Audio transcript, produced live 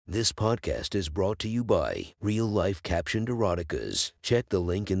This podcast is brought to you by Real Life Captioned Eroticas. Check the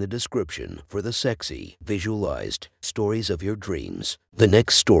link in the description for the sexy, visualized stories of your dreams. The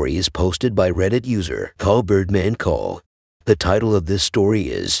next story is posted by Reddit user Call Birdman Call. The title of this story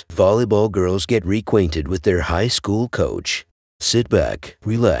is Volleyball Girls Get Reacquainted with Their High School Coach. Sit back,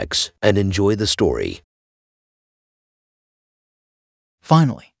 relax, and enjoy the story.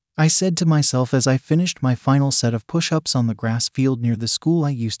 Finally, I said to myself as I finished my final set of push-ups on the grass field near the school I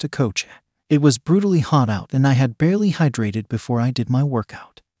used to coach at. It was brutally hot out and I had barely hydrated before I did my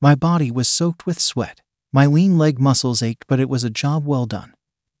workout. My body was soaked with sweat. My lean leg muscles ached, but it was a job well done,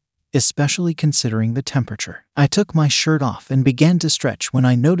 especially considering the temperature. I took my shirt off and began to stretch when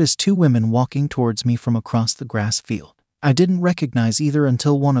I noticed two women walking towards me from across the grass field. I didn't recognize either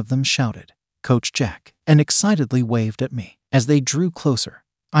until one of them shouted, "Coach Jack," and excitedly waved at me. As they drew closer,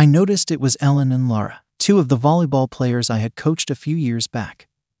 I noticed it was Ellen and Laura, two of the volleyball players I had coached a few years back,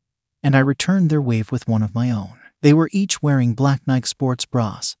 and I returned their wave with one of my own. They were each wearing black Nike sports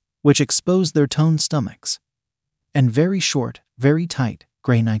bras, which exposed their toned stomachs, and very short, very tight,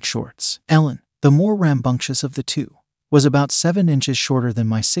 gray Nike shorts. Ellen, the more rambunctious of the two, was about 7 inches shorter than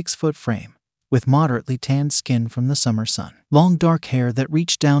my 6-foot frame, with moderately tanned skin from the summer sun, long dark hair that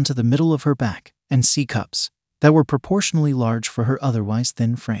reached down to the middle of her back, and C-cups that were proportionally large for her otherwise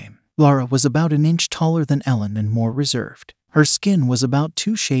thin frame. Laura was about an inch taller than Ellen and more reserved. Her skin was about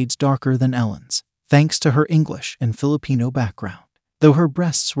 2 shades darker than Ellen's, thanks to her English and Filipino background. Though her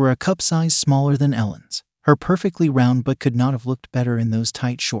breasts were a cup size smaller than Ellen's, her perfectly round but could not have looked better in those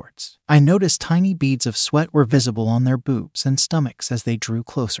tight shorts. I noticed tiny beads of sweat were visible on their boobs and stomachs as they drew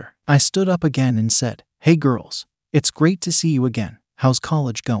closer. I stood up again and said, "Hey girls, it's great to see you again. How's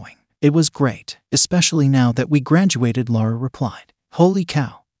college going?" "It was great, especially now that we graduated," Laura replied. "Holy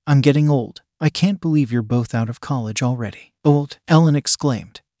cow, I'm getting old. I can't believe you're both out of college already." "Old?" Ellen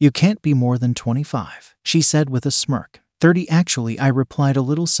exclaimed. "You can't be more than 25, she said with a smirk. 30 actually," I replied a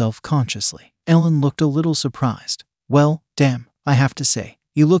little self-consciously. Ellen looked a little surprised. "Well, damn, I have to say,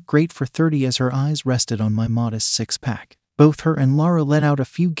 you look great for 30 as her eyes rested on my modest six-pack. Both her and Laura let out a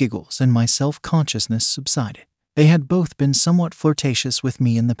few giggles and my self-consciousness subsided. They had both been somewhat flirtatious with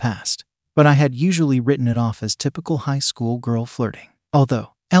me in the past, but I had usually written it off as typical high school girl flirting.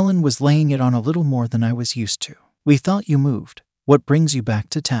 Although Ellen was laying it on a little more than I was used to. "We thought you moved. What brings you back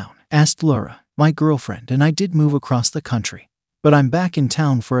to town?" asked Laura. "My girlfriend and I did move across the country, but I'm back in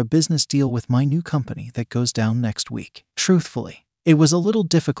town for a business deal with my new company that goes down next week." Truthfully, it was a little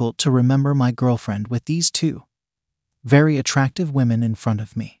difficult to remember my girlfriend with these two very attractive women in front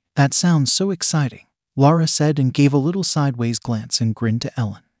of me. "That sounds so exciting," Laura said and gave a little sideways glance and grinned to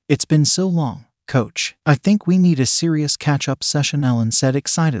Ellen. "It's been so long, Coach. I think we need a serious catch-up session," Ellen said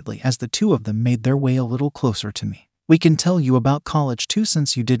excitedly as the two of them made their way a little closer to me. "We can tell you about college too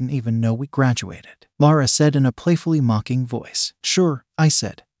since you didn't even know we graduated," Laura said in a playfully mocking voice. "Sure," I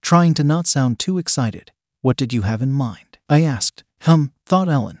said, trying to not sound too excited. "What did you have in mind?" I asked. Thought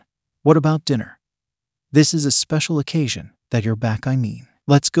Ellen. "What about dinner? This is a special occasion, that you're back, I mean.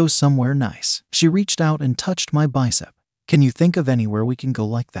 Let's go somewhere nice." She reached out and touched my bicep. "Can you think of anywhere we can go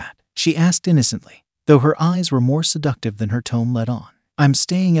like that?" she asked innocently, though her eyes were more seductive than her tone let on. "I'm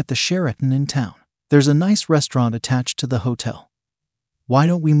staying at the Sheraton in town. There's a nice restaurant attached to the hotel. Why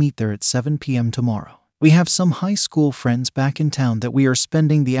don't we meet there at 7 p.m. tomorrow? We have some high school friends back in town that we are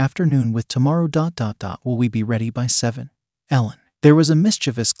spending the afternoon with tomorrow. Will we be ready by 7? Ellen. There was a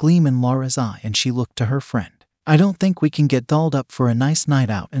mischievous gleam in Laura's eye and she looked to her friend. "I don't think we can get dolled up for a nice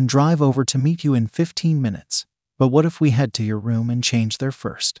night out and drive over to meet you in 15 minutes. But what if we head to your room and change there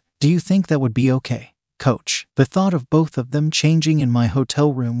first? Do you think that would be okay, Coach?" The thought of both of them changing in my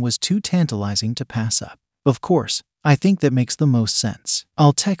hotel room was too tantalizing to pass up. "Of course, I think that makes the most sense.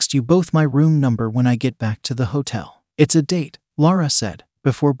 I'll text you both my room number when I get back to the hotel." "It's a date," Laura said,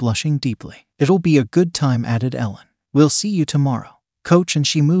 before blushing deeply. "It'll be a good time," added Ellen. "We'll see you tomorrow, Coach," and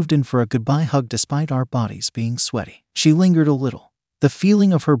she moved in for a goodbye hug despite our bodies being sweaty. She lingered a little. The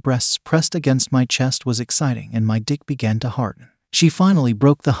feeling of her breasts pressed against my chest was exciting and my dick began to harden. She finally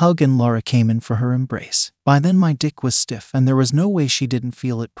broke the hug and Laura came in for her embrace. By then my dick was stiff and there was no way she didn't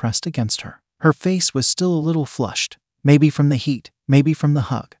feel it pressed against her. Her face was still a little flushed, maybe from the heat, maybe from the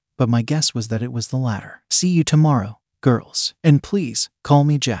hug, but my guess was that it was the latter. "See you tomorrow, girls. And please, call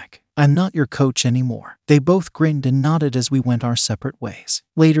me Jack. I'm not your coach anymore." They both grinned and nodded as we went our separate ways.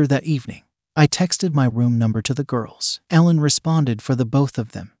 Later that evening, I texted my room number to the girls. Ellen responded for the both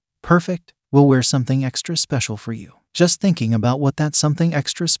of them. "Perfect, we'll wear something extra special for you." Just thinking about what that something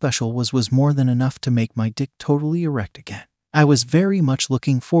extra special was more than enough to make my dick totally erect again. I was very much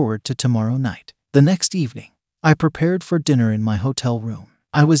looking forward to tomorrow night. The next evening, I prepared for dinner in my hotel room.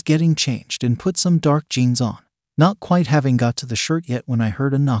 I was getting changed and put some dark jeans on, not quite having got to the shirt yet when I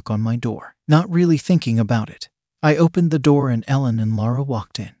heard a knock on my door. Not really thinking about it, I opened the door and Ellen and Laura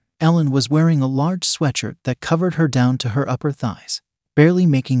walked in. Ellen was wearing a large sweatshirt that covered her down to her upper thighs, barely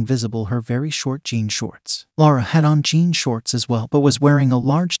making visible her very short jean shorts. Laura had on jean shorts as well, but was wearing a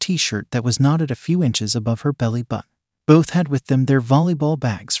large t-shirt that was knotted a few inches above her belly button. Both had with them their volleyball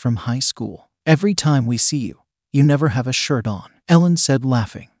bags from high school. "Every time we see you, you never have a shirt on," Ellen said,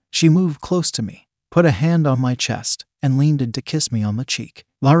 laughing. She moved close to me, put a hand on my chest, and leaned in to kiss me on the cheek.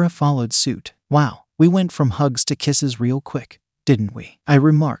 Laura followed suit. "Wow, we went from hugs to kisses real quick, didn't we?" I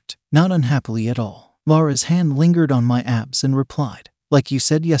remarked, not unhappily at all. Laura's hand lingered on my abs and replied, "Like you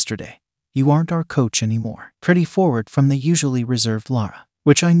said yesterday, you aren't our coach anymore." Pretty forward from the usually reserved Laura,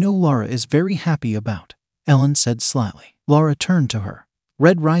 which I know Laura is very happy about, Ellen said slyly. Laura turned to her,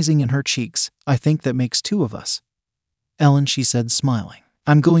 red rising in her cheeks. "I think that makes two of us, Ellen," she said, smiling.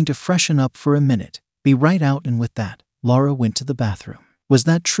 "I'm going to freshen up for a minute. Be right out." And with that, Laura went to the bathroom. "Was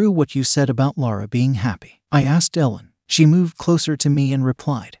that true what you said about Laura being happy?" I asked Ellen. She moved closer to me and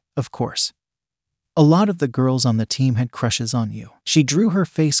replied, "Of course. A lot of the girls on the team had crushes on you." She drew her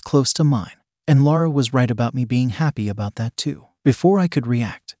face close to mine, and Laura was right about me being happy about that too. Before I could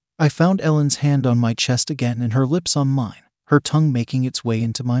react, I found Ellen's hand on my chest again and her lips on mine, her tongue making its way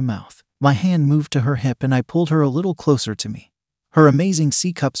into my mouth. My hand moved to her hip and I pulled her a little closer to me. Her amazing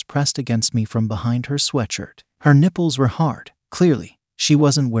C-cups pressed against me from behind her sweatshirt. Her nipples were hard. Clearly, she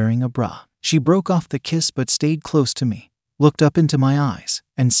wasn't wearing a bra. She broke off the kiss but stayed close to me, looked up into my eyes,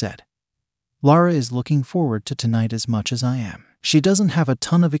 and said, "Laura is looking forward to tonight as much as I am. She doesn't have a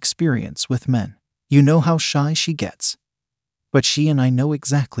ton of experience with men. You know how shy she gets. But she and I know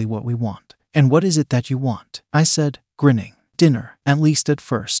exactly what we want." "And what is it that you want?" I said, grinning. "Dinner, at least at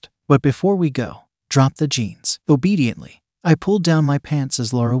first. But before we go, drop the jeans." Obediently, I pulled down my pants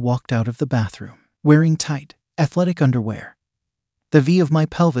as Laura walked out of the bathroom, wearing tight, athletic underwear. The V of my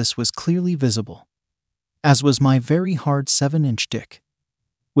pelvis was clearly visible, as was my very hard 7-inch dick,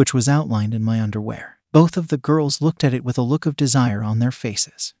 which was outlined in my underwear. Both of the girls looked at it with a look of desire on their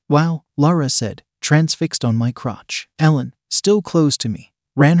faces. "Wow," Laura said, transfixed on my crotch. Ellen, still close to me,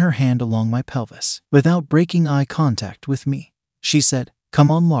 ran her hand along my pelvis. Without breaking eye contact with me, she said, "Come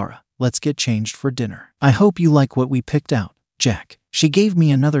on, Laura, let's get changed for dinner. I hope you like what we picked out, Jack." She gave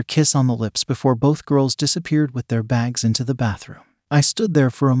me another kiss on the lips before both girls disappeared with their bags into the bathroom. I stood there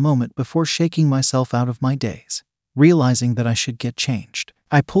for a moment before shaking myself out of my daze, realizing that I should get changed.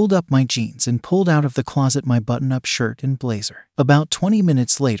 I pulled up my jeans and pulled out of the closet my button-up shirt and blazer. About 20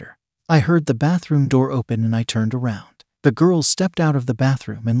 minutes later, I heard the bathroom door open and I turned around. The girls stepped out of the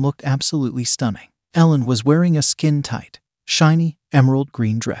bathroom and looked absolutely stunning. Ellen was wearing a skin-tight, shiny, emerald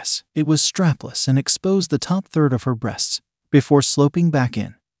green dress. It was strapless and exposed the top third of her breasts, before sloping back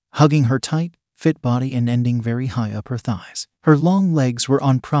in, hugging her tight, fit body and ending very high up her thighs. Her long legs were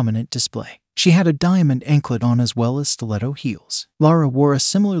on prominent display. She had a diamond anklet on as well as stiletto heels. Laura wore a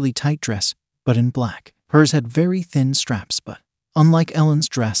similarly tight dress, but in black. Hers had very thin straps, but unlike Ellen's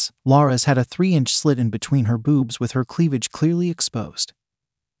dress, Laura's had a 3-inch slit in between her boobs with her cleavage clearly exposed.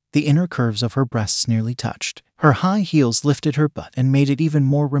 The inner curves of her breasts nearly touched. Her high heels lifted her butt and made it even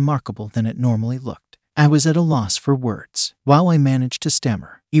more remarkable than it normally looked. I was at a loss for words. While I managed to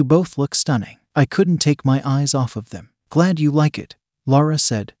stammer, "You both look stunning." I couldn't take my eyes off of them. "Glad you like it," Laura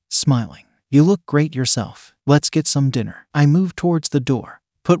said, smiling. "You look great yourself. Let's get some dinner." I moved towards the door,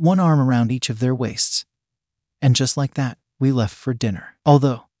 put one arm around each of their waists, and just like that, we left for dinner.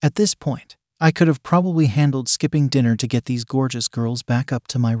 Although, at this point, I could have probably handled skipping dinner to get these gorgeous girls back up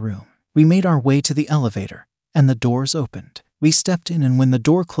to my room. We made our way to the elevator, and the doors opened. We stepped in, and when the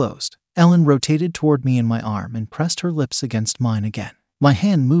door closed, Ellen rotated toward me in my arm and pressed her lips against mine again. My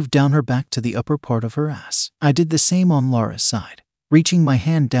hand moved down her back to the upper part of her ass. I did the same on Laura's side, reaching my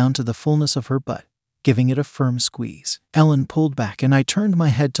hand down to the fullness of her butt, giving it a firm squeeze. Ellen pulled back and I turned my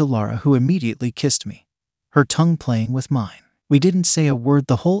head to Laura, who immediately kissed me, her tongue playing with mine. We didn't say a word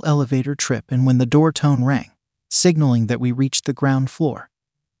the whole elevator trip, and when the door tone rang, signaling that we reached the ground floor,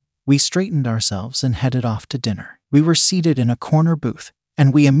 we straightened ourselves and headed off to dinner. We were seated in a corner booth,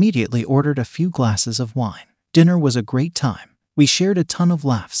 and we immediately ordered a few glasses of wine. Dinner was a great time. We shared a ton of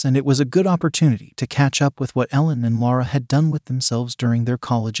laughs, and it was a good opportunity to catch up with what Ellen and Laura had done with themselves during their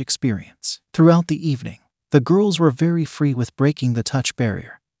college experience. Throughout the evening, the girls were very free with breaking the touch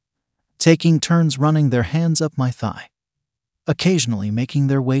barrier, taking turns running their hands up my thigh, occasionally making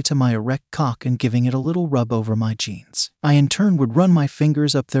their way to my erect cock and giving it a little rub over my jeans. I in turn would run my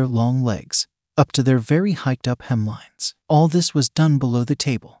fingers up their long legs, up to their very hiked-up hemlines. All this was done below the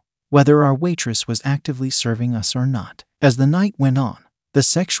table, whether our waitress was actively serving us or not. As the night went on, The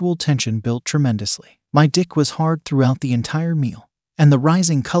sexual tension built tremendously. My dick was hard throughout the entire meal, and the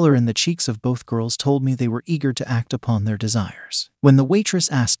rising color in the cheeks of both girls told me they were eager to act upon their desires. When the waitress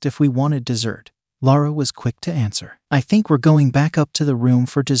asked if we wanted dessert, Laura was quick to answer, "I think we're going back up to the room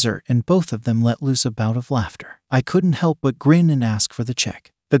for dessert," and both of them let loose a bout of laughter. I couldn't help but grin and ask for the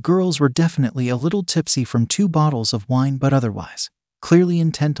check. The girls were definitely a little tipsy from 2 bottles of wine, but otherwise clearly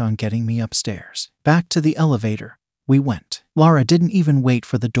intent on getting me upstairs. Back to the elevator we went. Laura didn't even wait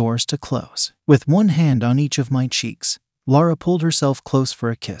for the doors to close. With one hand on each of my cheeks, Laura pulled herself close for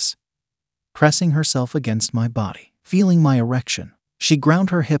a kiss, pressing herself against my body. Feeling my erection, she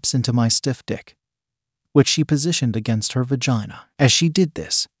ground her hips into my stiff dick, which she positioned against her vagina. As she did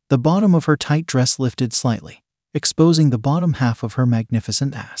this, the bottom of her tight dress lifted slightly, exposing the bottom half of her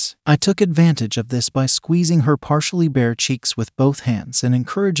magnificent ass. I took advantage of this by squeezing her partially bare cheeks with both hands and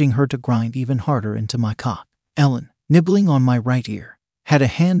encouraging her to grind even harder into my cock. Ellen, nibbling on my right ear, had a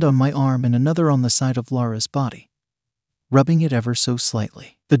hand on my arm and another on the side of Laura's body, rubbing it ever so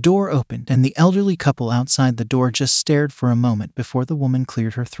slightly. The door opened and the elderly couple outside the door just stared for a moment before the woman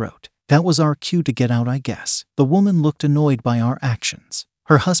cleared her throat. That was our cue to get out, I guess. The woman looked annoyed by our actions.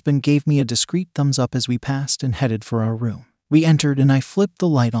 Her husband gave me a discreet thumbs up as we passed and headed for our room. We entered and I flipped the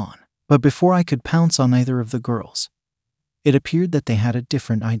light on, but before I could pounce on either of the girls, it appeared that they had a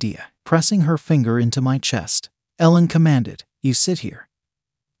different idea. Pressing her finger into my chest, Ellen commanded, "You sit here,"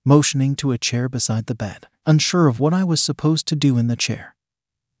 motioning to a chair beside the bed. Unsure of what I was supposed to do in the chair,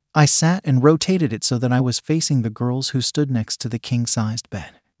 I sat and rotated it so that I was facing the girls who stood next to the king-sized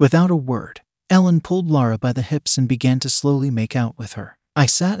bed. Without a word, Ellen pulled Laura by the hips and began to slowly make out with her. I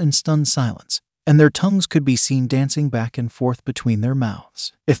sat in stunned silence, and their tongues could be seen dancing back and forth between their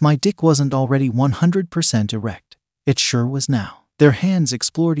mouths. If my dick wasn't already 100% erect, it sure was now. Their hands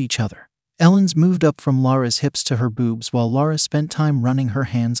explored each other. Ellen's moved up from Laura's hips to her boobs while Laura spent time running her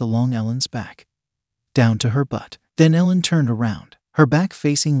hands along Ellen's back, down to her butt. Then Ellen turned around, her back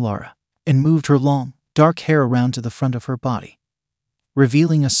facing Laura, and moved her long, dark hair around to the front of her body,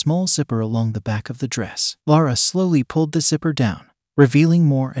 revealing a small zipper along the back of the dress. Laura slowly pulled the zipper down, revealing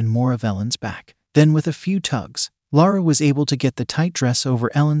more and more of Ellen's back. Then with a few tugs, Laura was able to get the tight dress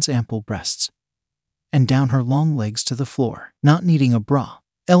over Ellen's ample breasts and down her long legs to the floor. Not needing a bra,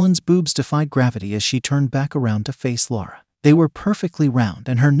 Ellen's boobs defied gravity as she turned back around to face Laura. They were perfectly round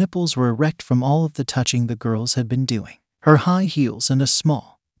and her nipples were erect from all of the touching the girls had been doing. Her high heels and a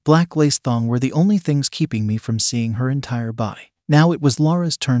small, black lace thong were the only things keeping me from seeing her entire body. Now it was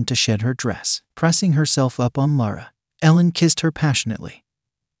Laura's turn to shed her dress. Pressing herself up on Laura, Ellen kissed her passionately,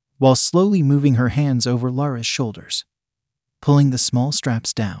 while slowly moving her hands over Laura's shoulders, pulling the small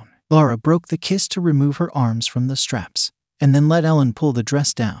straps down. Laura broke the kiss to remove her arms from the straps, and then let Ellen pull the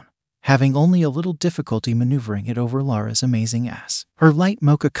dress down, having only a little difficulty maneuvering it over Laura's amazing ass. Her light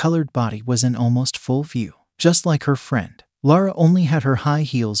mocha-colored body was in almost full view. Just like her friend, Laura only had her high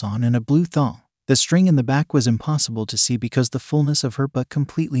heels on and a blue thong. The string in the back was impossible to see because the fullness of her butt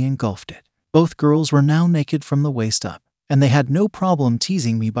completely engulfed it. Both girls were now naked from the waist up, and they had no problem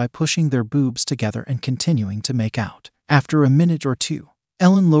teasing me by pushing their boobs together and continuing to make out. After a minute or two,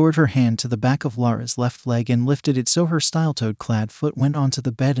 Ellen lowered her hand to the back of Laura's left leg and lifted it so her style-toed-clad foot went onto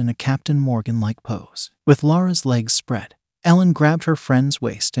the bed in a Captain Morgan-like pose. With Laura's legs spread, Ellen grabbed her friend's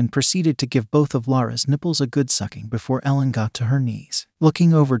waist and proceeded to give both of Laura's nipples a good sucking before Ellen got to her knees.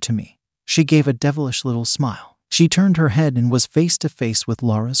 Looking over to me, she gave a devilish little smile. She turned her head and was face to face with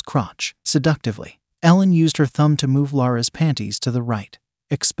Laura's crotch. Seductively, Ellen used her thumb to move Laura's panties to the right,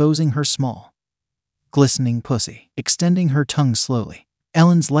 exposing her small, glistening pussy. Extending her tongue slowly,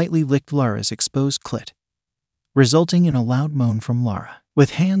 Ellen's lightly licked Laura's exposed clit, resulting in a loud moan from Laura.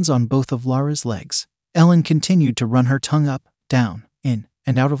 With hands on both of Laura's legs, Ellen continued to run her tongue up, down, in,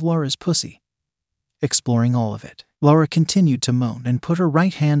 and out of Laura's pussy, exploring all of it. Laura continued to moan and put her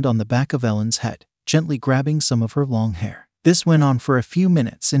right hand on the back of Ellen's head, gently grabbing some of her long hair. This went on for a few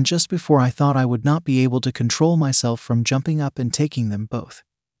minutes, and just before I thought I would not be able to control myself from jumping up and taking them both,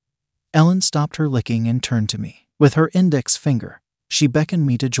 Ellen stopped her licking and turned to me. With her index finger, she beckoned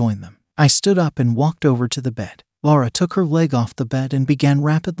me to join them. I stood up and walked over to the bed. Laura took her leg off the bed and began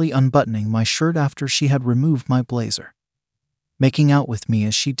rapidly unbuttoning my shirt after she had removed my blazer, making out with me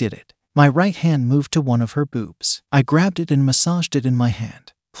as she did it. My right hand moved to one of her boobs. I grabbed it and massaged it in my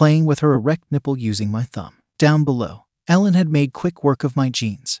hand, playing with her erect nipple using my thumb. Down below, Ellen had made quick work of my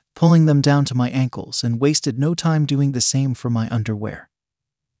jeans, pulling them down to my ankles, and wasted no time doing the same for my underwear,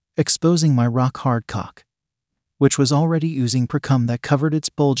 exposing my rock-hard cock, which was already oozing precum that covered its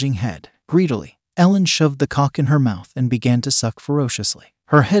bulging head. Greedily, Ellen shoved the cock in her mouth and began to suck ferociously.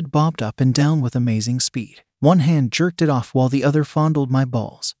 Her head bobbed up and down with amazing speed. One hand jerked it off while the other fondled my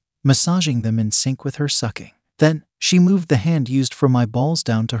balls, massaging them in sync with her sucking. Then, she moved the hand used for my balls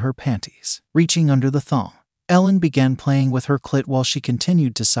down to her panties. Reaching under the thong, Ellen began playing with her clit while she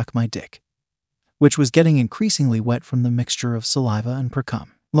continued to suck my dick, which was getting increasingly wet from the mixture of saliva and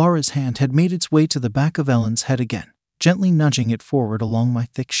precum. Laura's hand had made its way to the back of Ellen's head again, gently nudging it forward along my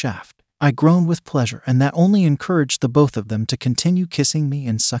thick shaft. I groaned with pleasure, and that only encouraged the both of them to continue kissing me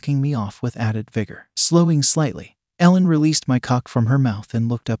and sucking me off with added vigor. Slowing slightly, Ellen released my cock from her mouth and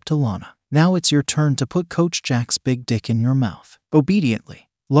looked up to Lana. "Now it's your turn to put Coach Jack's big dick in your mouth." Obediently,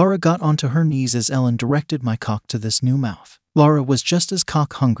 Laura got onto her knees as Ellen directed my cock to this new mouth. Laura was just as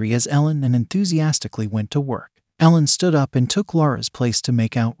cock-hungry as Ellen and enthusiastically went to work. Ellen stood up and took Laura's place to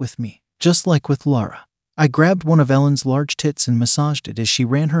make out with me. Just like with Laura, I grabbed one of Ellen's large tits and massaged it as she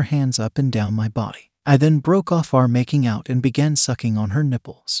ran her hands up and down my body. I then broke off our making out and began sucking on her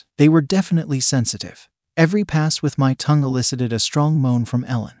nipples. They were definitely sensitive. Every pass with my tongue elicited a strong moan from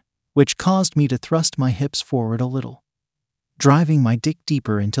Ellen, which caused me to thrust my hips forward a little, driving my dick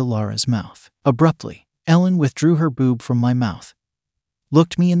deeper into Laura's mouth. Abruptly, Ellen withdrew her boob from my mouth,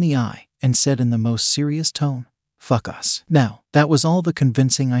 looked me in the eye, and said in the most serious tone, "Fuck us." Now, that was all the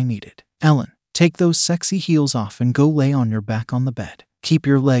convincing I needed. "Ellen, take those sexy heels off and go lay on your back on the bed. Keep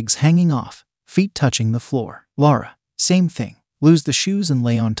your legs hanging off, feet touching the floor." Laura, same thing. Lose the shoes and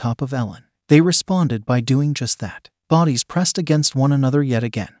lay on top of Ellen. They responded by doing just that. Bodies pressed against one another yet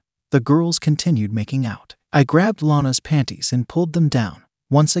again. The girls continued making out. I grabbed Lana's panties and pulled them down,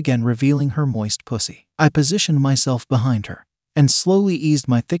 once again revealing her moist pussy. I positioned myself behind her and slowly eased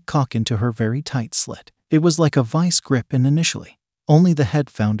my thick cock into her very tight slit. It was like a vice grip, and initially, only the head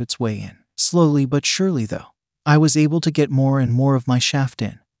found its way in. Slowly but surely though, I was able to get more and more of my shaft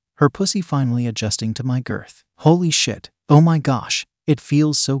in, her pussy finally adjusting to my girth. "Holy shit, oh my gosh, it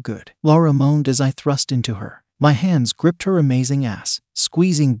feels so good," Laura moaned as I thrust into her. My hands gripped her amazing ass,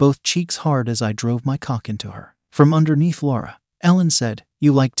 squeezing both cheeks hard as I drove my cock into her. From underneath Laura, Ellen said,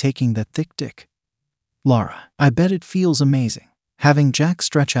 "You like taking that thick dick, Laura? I bet it feels amazing, having Jack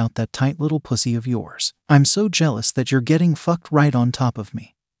stretch out that tight little pussy of yours. I'm so jealous that you're getting fucked right on top of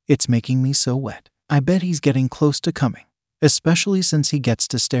me. It's making me so wet. I bet he's getting close to coming, especially since he gets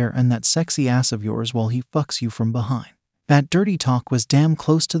to stare at that sexy ass of yours while he fucks you from behind." That dirty talk was damn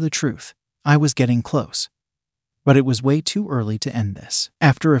close to the truth. I was getting close, but it was way too early to end this.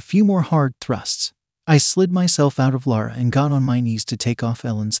 After a few more hard thrusts, I slid myself out of Laura and got on my knees to take off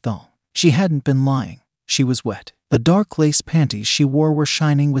Ellen's thong. She hadn't been lying. She was wet. The dark lace panties she wore were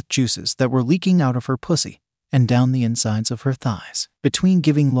shining with juices that were leaking out of her pussy and down the insides of her thighs. Between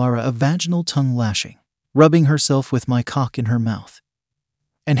giving Laura a vaginal tongue lashing, rubbing herself with my cock in her mouth,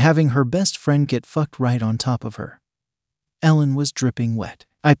 and having her best friend get fucked right on top of her, Ellen was dripping wet.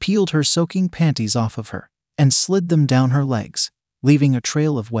 I peeled her soaking panties off of her and slid them down her legs, leaving a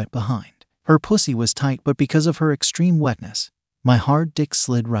trail of wet behind. Her pussy was tight, but because of her extreme wetness, my hard dick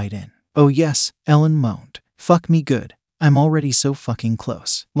slid right in. "Oh yes," Ellen moaned. "Fuck me good. I'm already so fucking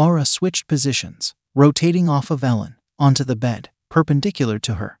close." Laura switched positions, rotating off of Ellen, onto the bed, perpendicular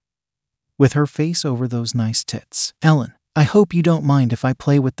to her, with her face over those nice tits. "Ellen, I hope you don't mind if I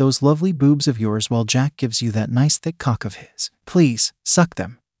play with those lovely boobs of yours while Jack gives you that nice thick cock of his. Please, suck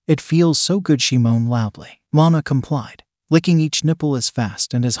them. It feels so good," she moaned loudly. Lana complied, licking each nipple as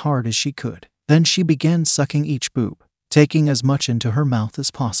fast and as hard as she could. Then she began sucking each boob, taking as much into her mouth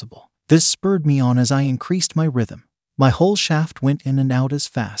as possible. This spurred me on as I increased my rhythm. My whole shaft went in and out as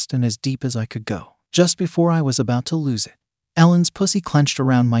fast and as deep as I could go. Just before I was about to lose it, Ellen's pussy clenched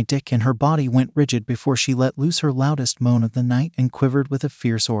around my dick and her body went rigid before she let loose her loudest moan of the night and quivered with a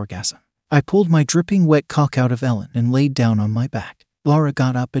fierce orgasm. I pulled my dripping wet cock out of Ellen and laid down on my back. Laura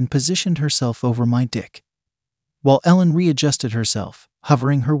got up and positioned herself over my dick, while Ellen readjusted herself,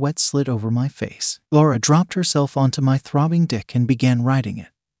 hovering her wet slit over my face. Laura dropped herself onto my throbbing dick and began riding it,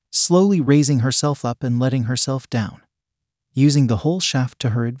 slowly raising herself up and letting herself down, using the whole shaft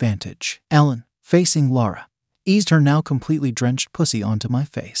to her advantage. Ellen, facing Laura, eased her now completely drenched pussy onto my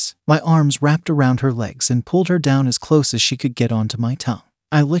face. My arms wrapped around her legs and pulled her down as close as she could get onto my tongue.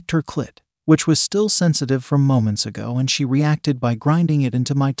 I licked her clit, which was still sensitive from moments ago, and she reacted by grinding it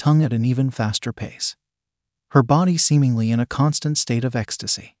into my tongue at an even faster pace, her body seemingly in a constant state of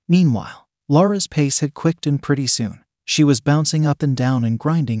ecstasy. Meanwhile, Laura's pace had quickened pretty soon. She was bouncing up and down and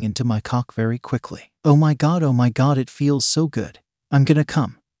grinding into my cock very quickly. Oh my god, it feels so good. I'm gonna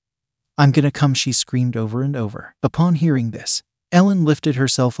come, she screamed over and over. Upon hearing this, Ellen lifted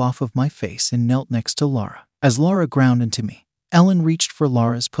herself off of my face and knelt next to Laura. As Laura ground into me, Ellen reached for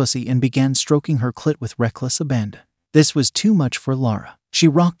Laura's pussy and began stroking her clit with reckless abandon. This was too much for Laura. She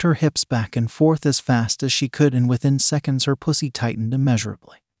rocked her hips back and forth as fast as she could, and within seconds her pussy tightened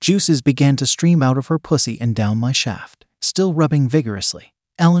immeasurably. Juices began to stream out of her pussy and down my shaft. Still rubbing vigorously,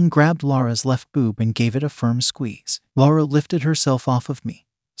 Ellen grabbed Laura's left boob and gave it a firm squeeze. Laura lifted herself off of me,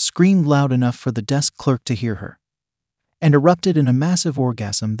 screamed loud enough for the desk clerk to hear her, and erupted in a massive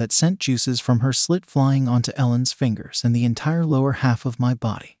orgasm that sent juices from her slit flying onto Ellen's fingers and the entire lower half of my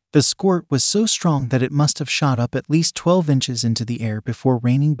body. The squirt was so strong that it must have shot up at least 12 inches into the air before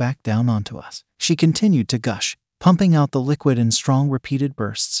raining back down onto us. She continued to gush, pumping out the liquid in strong repeated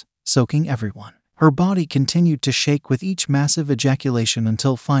bursts, soaking everyone. Her body continued to shake with each massive ejaculation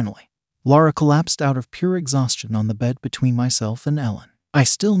until finally, Laura collapsed out of pure exhaustion on the bed between myself and Ellen. I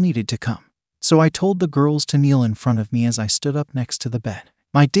still needed to come, so I told the girls to kneel in front of me as I stood up next to the bed.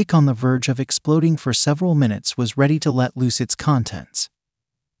 My dick, on the verge of exploding for several minutes, was ready to let loose its contents.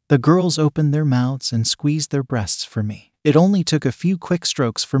 The girls opened their mouths and squeezed their breasts for me. It only took a few quick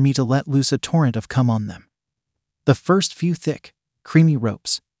strokes for me to let loose a torrent of cum on them. The first few thick, creamy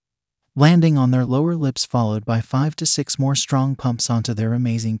ropes, landing on their lower lips, followed by 5 to 6 more strong pumps onto their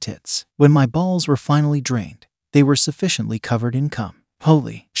amazing tits. When my balls were finally drained, they were sufficiently covered in cum.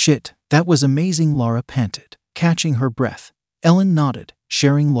 Holy shit, that was amazing, Laura panted, catching her breath. Ellen nodded,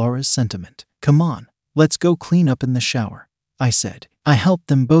 sharing Laura's sentiment. Come on, let's go clean up in the shower, I said. I helped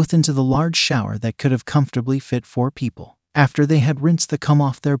them both into the large shower that could have comfortably fit 4 people. After they had rinsed the cum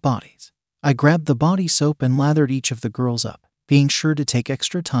off their bodies, I grabbed the body soap and lathered each of the girls up, being sure to take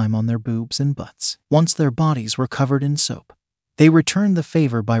extra time on their boobs and butts. Once their bodies were covered in soap, they returned the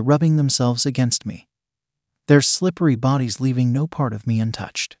favor by rubbing themselves against me, their slippery bodies leaving no part of me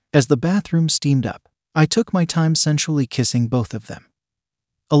untouched. As the bathroom steamed up, I took my time sensually kissing both of them,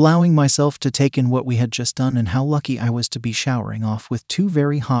 allowing myself to take in what we had just done and how lucky I was to be showering off with 2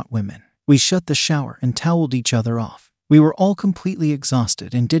 very hot women. We shut the shower and toweled each other off. We were all completely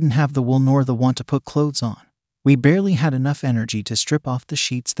exhausted and didn't have the will nor the want to put clothes on. We barely had enough energy to strip off the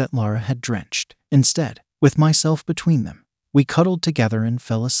sheets that Laura had drenched. Instead, with myself between them, we cuddled together and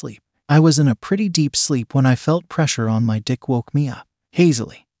fell asleep. I was in a pretty deep sleep when I felt pressure on my dick woke me up.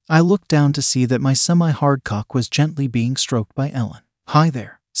 Hazily, I looked down to see that my semi-hard cock was gently being stroked by Ellen. Hi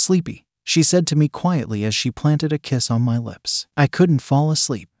there, sleepy, she said to me quietly as she planted a kiss on my lips. I couldn't fall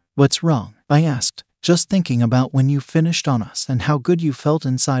asleep. What's wrong? I asked. Just thinking about when you finished on us and how good you felt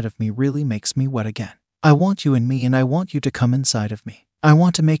inside of me really makes me wet again. I want you in me and I want you to come inside of me. I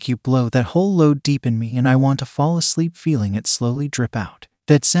want to make you blow that whole load deep in me and I want to fall asleep feeling it slowly drip out.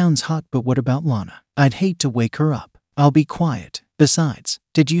 That sounds hot, but what about Lana? I'd hate to wake her up. I'll be quiet. Besides,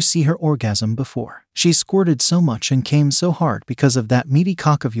 did you see her orgasm before? She squirted so much and came so hard because of that meaty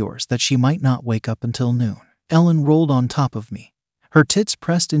cock of yours that she might not wake up until noon. Ellen rolled on top of me, her tits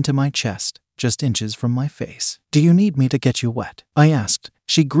pressed into my chest, just inches from my face. Do you need me to get you wet? I asked.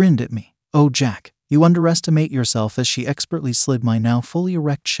 She grinned at me. Oh, Jack, you underestimate yourself, as she expertly slid my now fully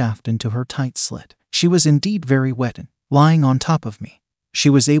erect shaft into her tight slit. She was indeed very wet, and, lying on top of me, she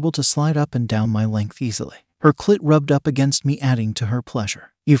was able to slide up and down my length easily. Her clit rubbed up against me, adding to her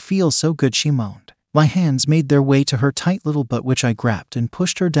pleasure. You feel so good, she moaned. My hands made their way to her tight little butt, which I grabbed and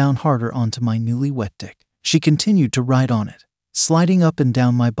pushed her down harder onto my newly wet dick. She continued to ride on it, sliding up and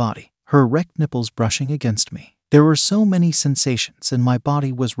down my body, her erect nipples brushing against me. There were so many sensations and my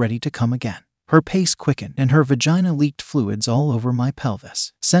body was ready to come again. Her pace quickened and her vagina leaked fluids all over my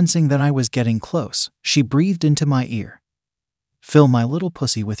pelvis. Sensing that I was getting close, she breathed into my ear. Fill my little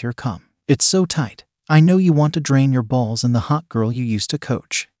pussy with your cum. It's so tight. I know you want to drain your balls in the hot girl you used to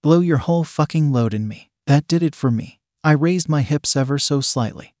coach. Blow your whole fucking load in me. That did it for me. I raised my hips ever so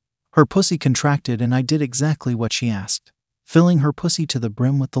slightly. Her pussy contracted and I did exactly what she asked, filling her pussy to the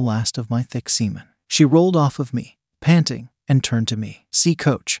brim with the last of my thick semen. She rolled off of me, panting, and turned to me. See,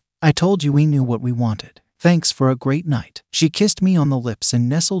 coach, I told you we knew what we wanted. Thanks for a great night. She kissed me on the lips and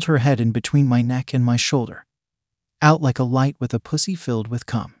nestled her head in between my neck and my shoulder, out like a light with a pussy filled with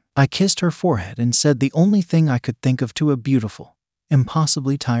cum. I kissed her forehead and said the only thing I could think of to a beautiful,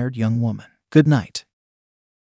 impossibly tired young woman. Good night.